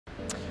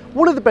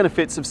One of the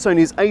benefits of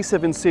Sony's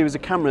A7 series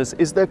of cameras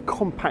is their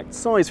compact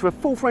size. For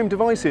full-frame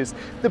devices,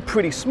 they're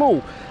pretty small.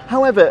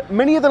 However,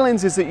 many of the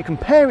lenses that you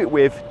compare it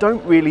with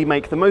don't really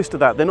make the most of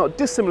that. They're not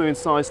dissimilar in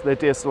size to their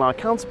DSLR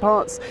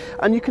counterparts,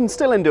 and you can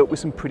still end up with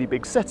some pretty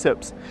big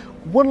setups.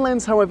 One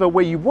lens, however,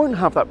 where you won't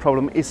have that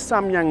problem is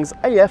Samyang's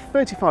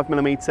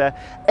AF-35mm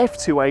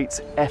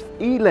f2.8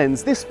 FE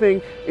lens. This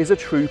thing is a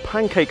true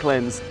pancake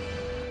lens.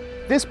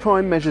 This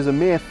prime measures a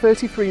mere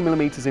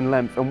 33mm in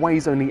length and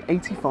weighs only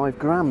 85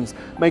 grams,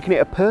 making it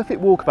a perfect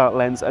walkabout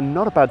lens and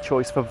not a bad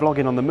choice for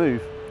vlogging on the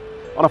move.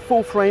 On a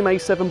full-frame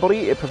A7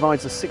 body, it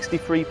provides a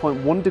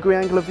 63.1 degree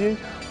angle of view,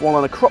 while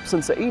on a crop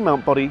sensor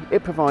E-mount body,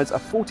 it provides a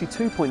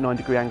 42.9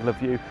 degree angle of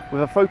view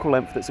with a focal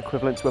length that's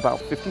equivalent to about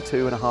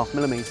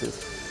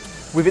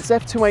 52.5mm. With its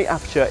f2.8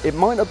 aperture, it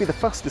might not be the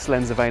fastest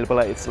lens available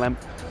at its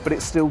length, but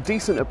it's still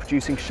decent at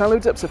producing shallow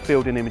depths of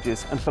field in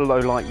images and for low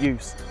light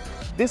use.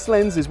 This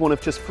lens is one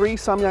of just 3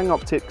 Samyang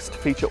optics to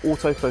feature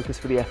autofocus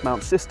for the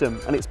F-mount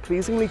system, and it's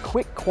pleasingly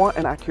quick, quiet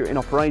and accurate in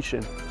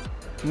operation.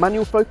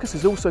 Manual focus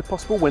is also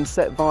possible when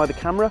set via the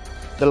camera,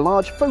 the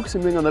large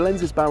focusing ring on the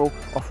lens's barrel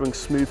offering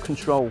smooth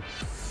control.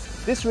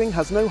 This ring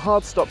has no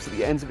hard stops at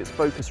the ends of its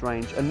focus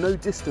range and no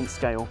distance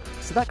scale,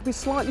 so that can be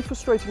slightly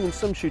frustrating in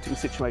some shooting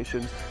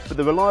situations, but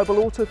the reliable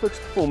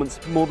autofocus performance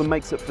more than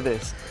makes up for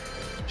this.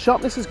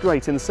 Sharpness is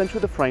great in the centre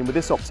of the frame with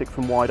this optic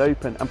from wide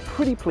open and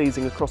pretty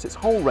pleasing across its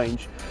whole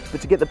range,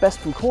 but to get the best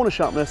from corner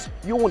sharpness,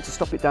 you'll want to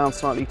stop it down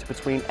slightly to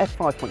between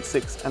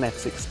f5.6 and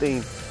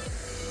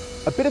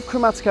f16. A bit of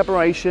chromatic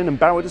aberration and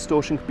barrel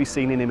distortion can be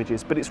seen in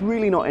images, but it's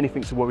really not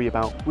anything to worry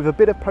about. With a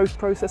bit of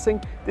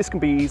post-processing, this can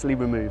be easily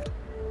removed.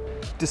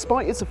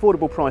 Despite its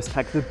affordable price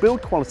tag, the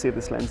build quality of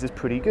this lens is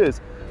pretty good.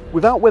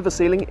 Without weather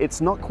sealing,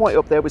 it's not quite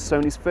up there with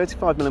Sony's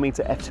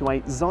 35mm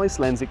f2.8 Zeiss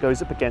lens it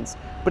goes up against,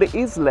 but it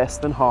is less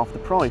than half the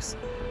price.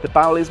 The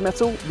barrel is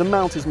metal, the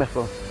mount is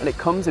metal, and it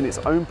comes in its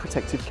own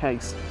protective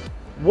case.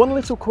 One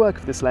little quirk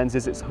of this lens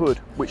is its hood,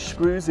 which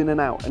screws in and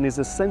out and is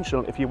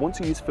essential if you want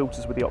to use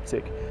filters with the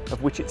optic,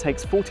 of which it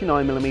takes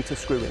 49mm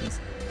screw-ins.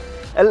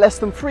 At less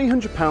than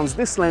 £300,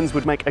 this lens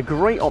would make a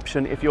great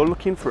option if you're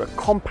looking for a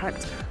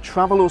compact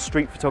travel or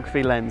street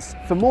photography lens.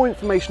 For more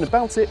information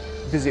about it,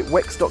 visit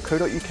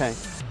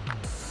wex.co.uk.